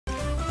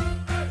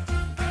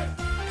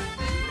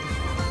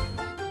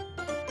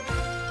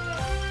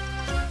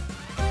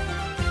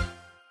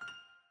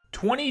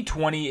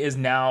2020 is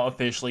now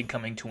officially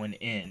coming to an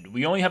end.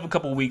 We only have a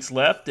couple weeks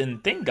left,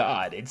 and thank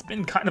God, it's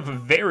been kind of a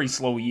very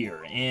slow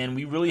year, and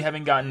we really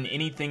haven't gotten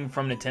anything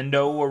from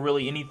Nintendo or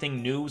really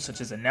anything new,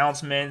 such as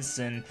announcements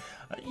and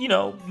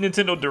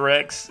Nintendo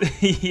Directs.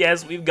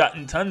 Yes, we've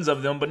gotten tons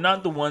of them, but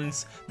not the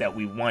ones that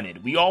we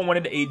wanted. We all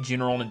wanted a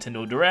general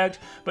Nintendo Direct,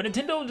 but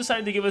Nintendo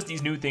decided to give us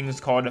these new things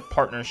called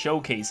partner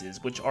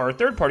showcases, which are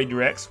third-party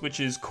directs, which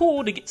is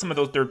cool to get some of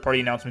those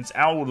third-party announcements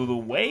out of the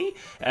way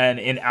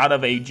and out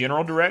of a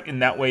general direct, and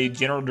that way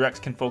general directs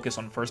can focus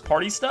on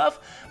first-party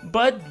stuff,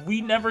 but we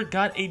never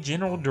got a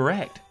general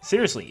direct.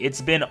 Seriously, it's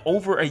been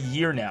over a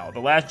year now. The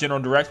last general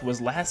direct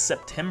was last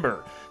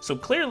September, so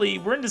clearly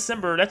we're in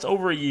December. That's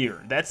over a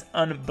year. That's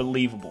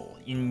unbelievable.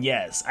 And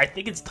yes, I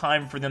think it's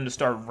time for them to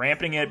start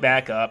ramping it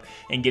back up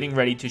and getting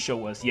ready to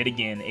show us yet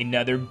again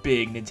another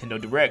big Nintendo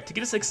Direct to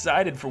get us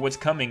excited for what's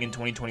coming in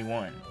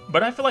 2021.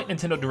 But I feel like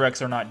Nintendo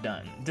Directs are not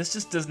done. This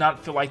just does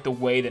not feel like the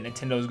way that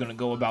Nintendo is going to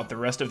go about the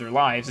rest of their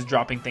lives, is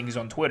dropping things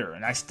on Twitter.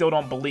 And I still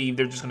don't believe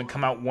they're just going to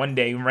come out one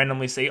day and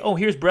randomly say, oh,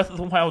 here's Breath of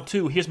the Wild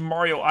 2, here's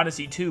Mario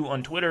Odyssey 2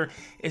 on Twitter.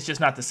 It's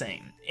just not the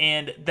same.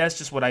 And that's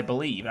just what I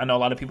believe. I know a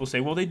lot of people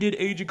say, well, they did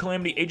Age of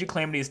Calamity. Age of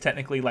Calamity is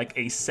technically like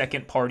a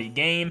second-party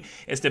game.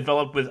 It's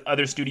developed with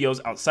other studios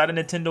outside of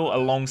Nintendo,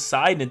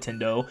 alongside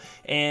Nintendo,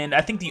 and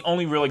I think the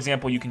only real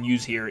example you can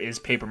use here is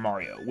Paper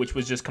Mario, which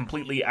was just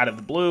completely out of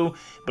the blue,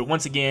 but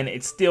once again,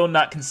 it's still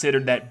not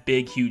considered that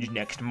big, huge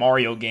next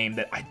Mario game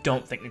that I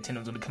don't think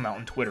Nintendo's going to come out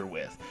on Twitter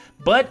with.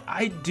 But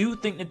I do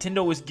think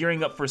Nintendo is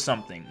gearing up for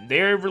something.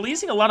 They're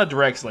releasing a lot of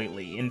directs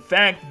lately. In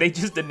fact, they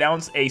just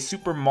announced a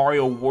Super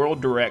Mario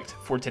World Direct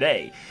for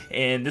today,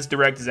 and this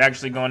direct is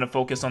actually going to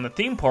focus on the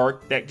theme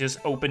park that just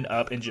opened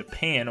up in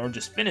Japan, or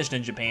just finished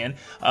in Japan,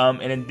 and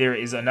then there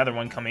is another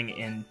one coming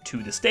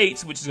into the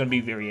States, which is going to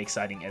be very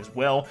exciting as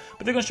well,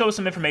 but they're going to show us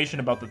some information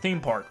about the theme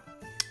park.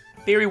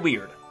 Very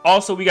weird.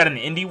 Also, we got an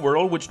Indie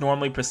World, which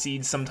normally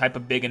precedes some type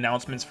of big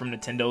announcements from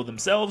Nintendo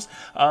themselves,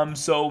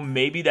 so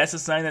maybe that's a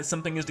sign that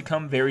something is to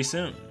come very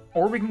soon.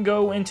 Or we can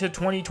go into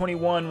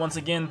 2021 once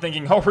again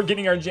thinking, oh, we're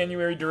getting our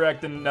January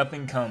Direct and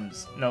nothing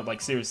comes. No,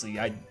 like seriously,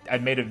 I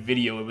made a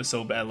video, it was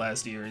so bad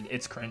last year,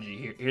 it's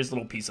cringy. Here's a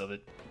little piece of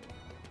it.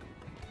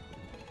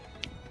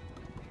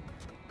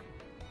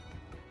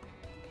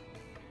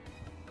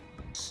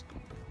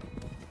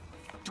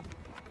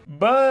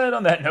 But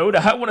on that note,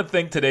 I want to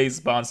thank today's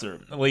sponsor,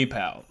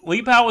 LePal.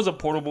 LePal is a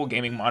portable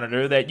gaming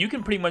monitor that you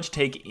can pretty much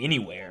take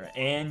anywhere,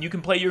 and you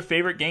can play your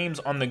favorite games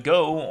on the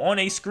go on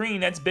a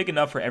screen that's big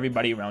enough for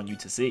everybody around you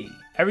to see.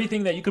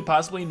 Everything that you could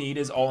possibly need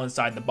is all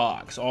inside the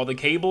box, all the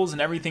cables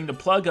and everything to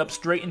plug up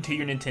straight into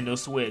your Nintendo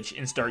Switch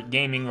and start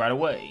gaming right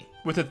away.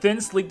 With a thin,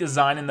 sleek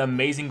design and the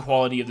amazing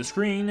quality of the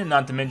screen, and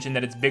not to mention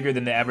that it's bigger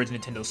than the average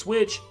Nintendo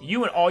Switch,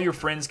 you and all your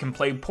friends can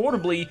play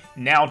portably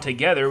now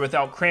together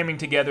without cramming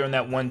together on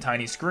that one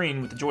tiny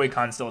screen with the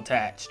Joy-Con still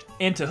attached.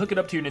 And to hook it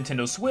up to your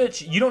Nintendo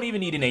Switch, you don't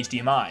even need an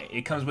HDMI.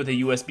 It comes with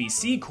a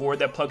USB-C cord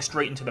that plugs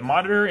straight into the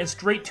monitor and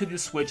straight to the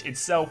Switch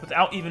itself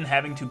without even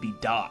having to be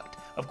docked.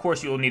 Of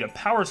course, you'll need a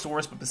power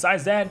source, but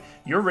besides that,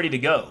 you're ready to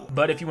go.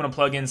 But if you want to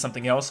plug in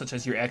something else, such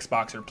as your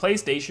Xbox or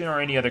PlayStation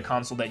or any other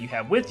console that you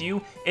have with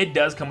you, it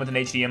does come with an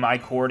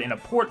HDMI cord and a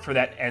port for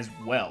that as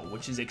well,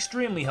 which is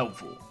extremely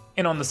helpful.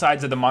 And on the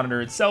sides of the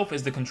monitor itself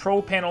is the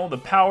control panel, the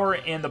power,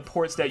 and the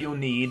ports that you'll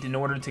need in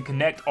order to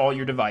connect all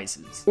your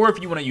devices. Or if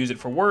you want to use it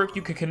for work,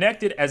 you can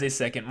connect it as a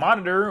second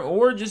monitor,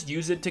 or just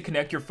use it to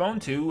connect your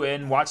phone to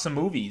and watch some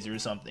movies or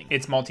something.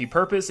 It's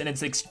multi-purpose, and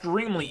it's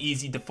extremely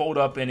easy to fold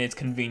up in its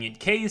convenient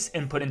case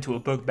and put into a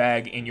book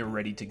bag, and you're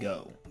ready to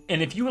go.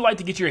 And if you would like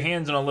to get your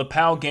hands on a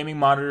LePal gaming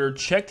monitor,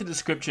 check the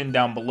description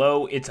down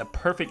below. It's a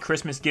perfect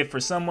Christmas gift for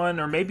someone,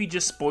 or maybe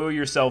just spoil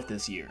yourself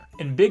this year.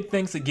 And big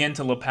thanks again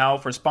to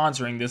LePal for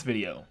sponsoring this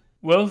video.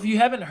 Well, if you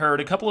haven't heard,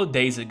 a couple of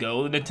days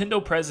ago, the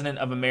Nintendo President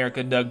of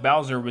America, Doug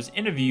Bowser, was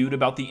interviewed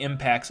about the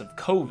impacts of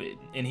COVID,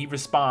 and he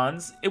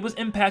responds, "It was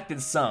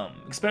impacted some,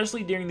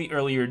 especially during the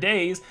earlier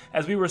days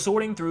as we were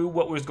sorting through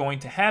what was going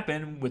to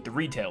happen with the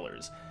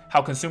retailers.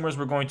 How consumers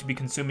were going to be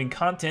consuming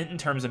content in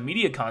terms of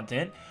media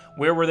content,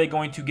 where were they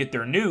going to get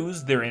their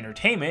news, their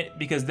entertainment,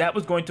 because that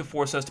was going to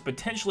force us to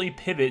potentially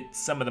pivot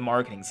some of the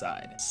marketing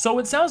side." So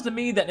it sounds to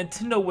me that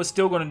Nintendo was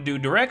still going to do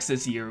directs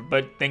this year,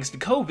 but thanks to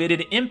COVID,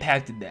 it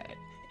impacted that.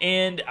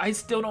 And I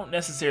still don't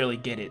necessarily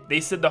get it. They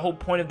said the whole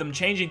point of them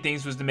changing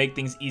things was to make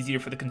things easier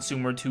for the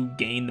consumer to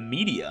gain the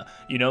media.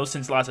 You know,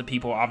 since lots of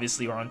people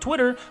obviously are on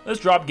Twitter, let's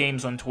drop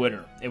games on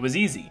Twitter. It was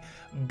easy.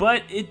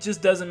 But it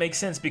just doesn't make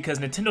sense because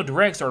Nintendo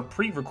Directs are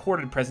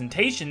pre-recorded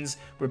presentations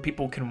where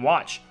people can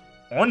watch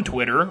on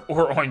Twitter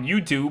or on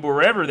YouTube or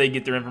wherever they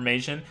get their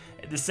information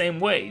the same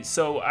way.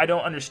 So I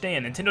don't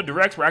understand. Nintendo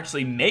Directs were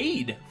actually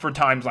made for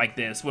times like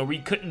this where we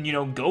couldn't,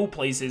 go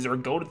places or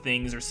go to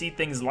things or see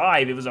things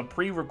live. It was a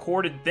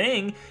pre-recorded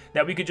thing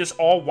that we could just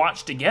all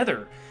watch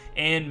together.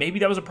 and maybe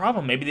that was a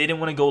problem. Maybe they didn't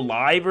want to go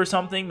live or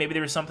something. Maybe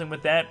there was something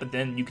with that, but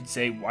then you could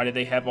say, why did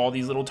they have all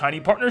these little tiny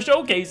partner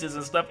showcases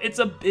and stuff? It's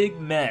a big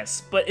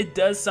mess, but it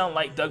does sound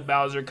like Doug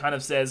Bowser kind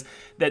of says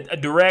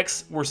that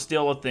directs were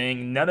still a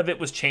thing. None of it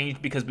was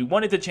changed because we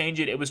wanted to change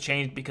it. It was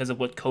changed because of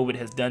what COVID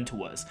has done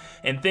to us.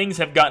 And things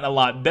have gotten a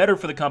lot better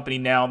for the company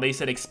now. They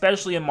said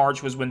especially in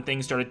March was when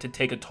things started to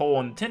take a toll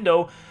on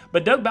Nintendo,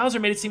 but Doug Bowser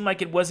made it seem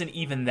like it wasn't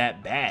even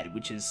that bad,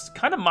 which is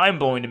kind of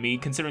mind-blowing to me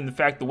considering the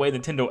fact the way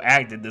Nintendo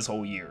acted this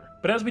whole year.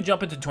 But as we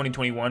jump into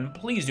 2021,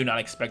 please do not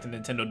expect a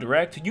Nintendo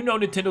Direct. You know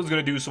Nintendo's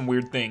going to do some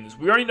weird things.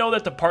 We already know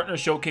that the partner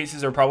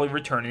showcases are probably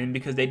returning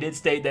because they did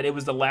state that it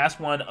was the last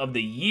one of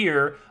the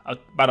year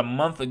about a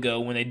month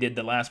ago when they did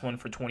the last one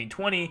for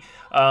 2020,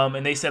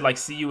 and they said like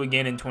see you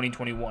again in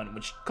 2021,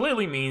 which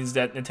clearly means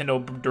that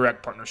Nintendo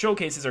Direct partner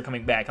showcases are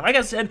coming back. And like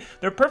I said,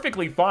 they're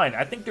perfectly fine.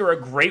 I think they're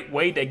a great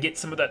way to get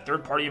some of that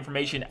third-party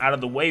information out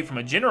of the way from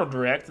a general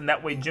Direct, and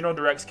that way general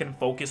Directs can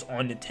focus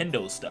on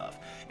Nintendo stuff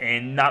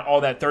and not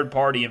all that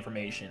third-party information.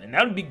 And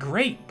that would be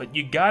great, but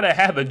you gotta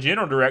have a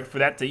general Direct for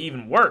that to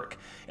even work.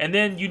 And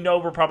then you know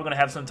we're probably gonna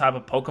have some type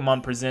of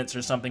Pokemon Presents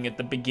or something at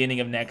the beginning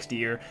of next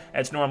year.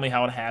 That's normally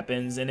how it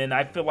happens. And then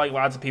I feel like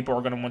lots of people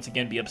are gonna once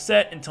again be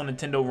upset until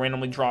Nintendo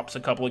randomly drops a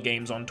couple of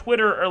games on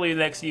Twitter early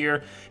next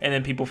year, and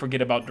then people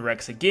forget about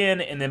Directs again,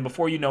 and then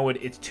before you know it,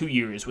 it's 2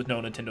 years with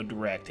no Nintendo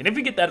Direct. And if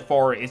we get that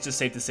far, it's just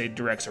safe to say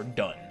Directs are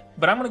done.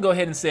 But I'm gonna go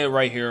ahead and say it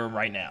right here,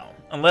 right now.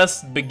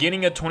 Unless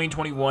beginning of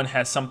 2021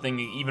 has something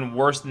even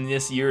worse than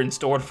this year in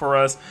store for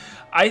us,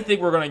 I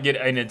think we're going to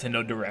get a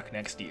Nintendo Direct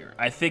next year.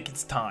 I think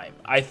it's time.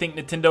 I think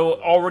Nintendo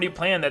already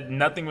planned that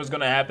nothing was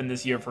going to happen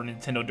this year for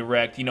Nintendo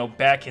Direct, you know,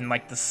 back in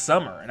like the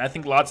summer. And I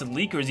think lots of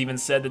leakers even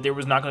said that there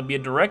was not going to be a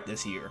Direct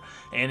this year.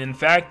 And in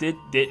fact, it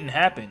didn't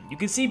happen. You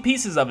can see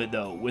pieces of it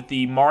though, with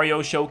the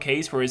Mario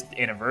showcase for his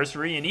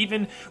anniversary, and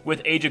even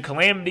with Age of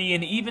Calamity,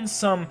 and even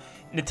some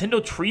Nintendo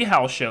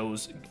Treehouse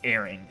shows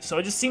airing. So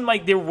it just seemed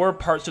like there were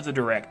parts of the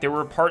Direct. There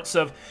were parts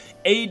of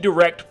a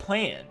Direct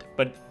planned,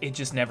 but it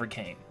just never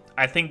came.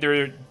 I think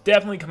they're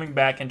definitely coming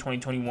back in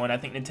 2021. I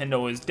think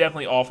Nintendo is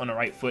definitely off on the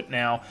right foot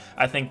now.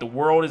 I think the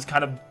world is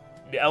kind of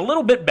a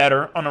little bit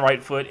better on the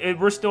right foot.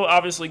 We're still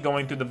obviously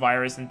going through the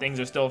virus and things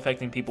are still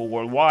affecting people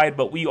worldwide,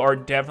 but we are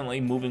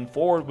definitely moving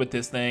forward with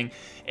this thing,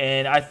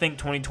 and I think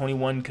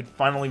 2021 could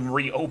finally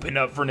reopen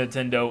up for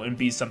Nintendo and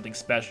be something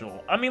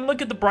special. I mean,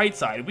 look at the bright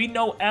side. We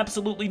know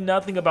absolutely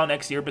nothing about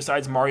next year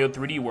besides Mario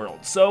 3D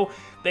World, so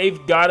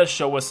they've got to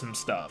show us some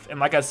stuff. And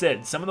like I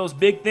said, some of those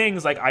big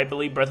things, like I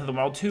believe Breath of the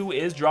Wild 2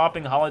 is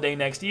dropping holiday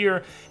next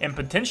year, and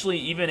potentially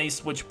even a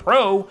Switch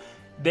Pro,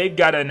 they've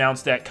got to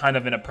announce that kind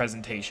of in a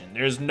presentation.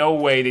 There's no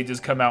way they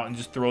just come out and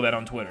just throw that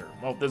on Twitter.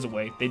 Well, there's a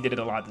way. They did it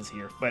a lot this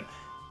year, but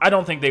I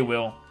don't think they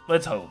will.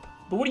 Let's hope.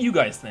 But what do you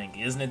guys think?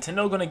 Is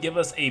Nintendo going to give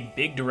us a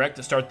big Direct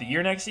to start the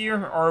year next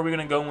year? Or are we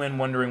going to go in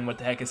wondering what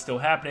the heck is still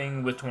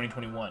happening with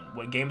 2021?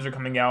 What games are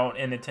coming out?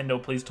 And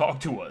Nintendo, please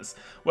talk to us.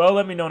 Well,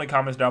 let me know in the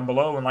comments down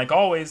below. And like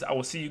always, I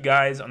will see you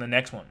guys on the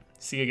next one.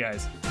 See you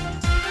guys.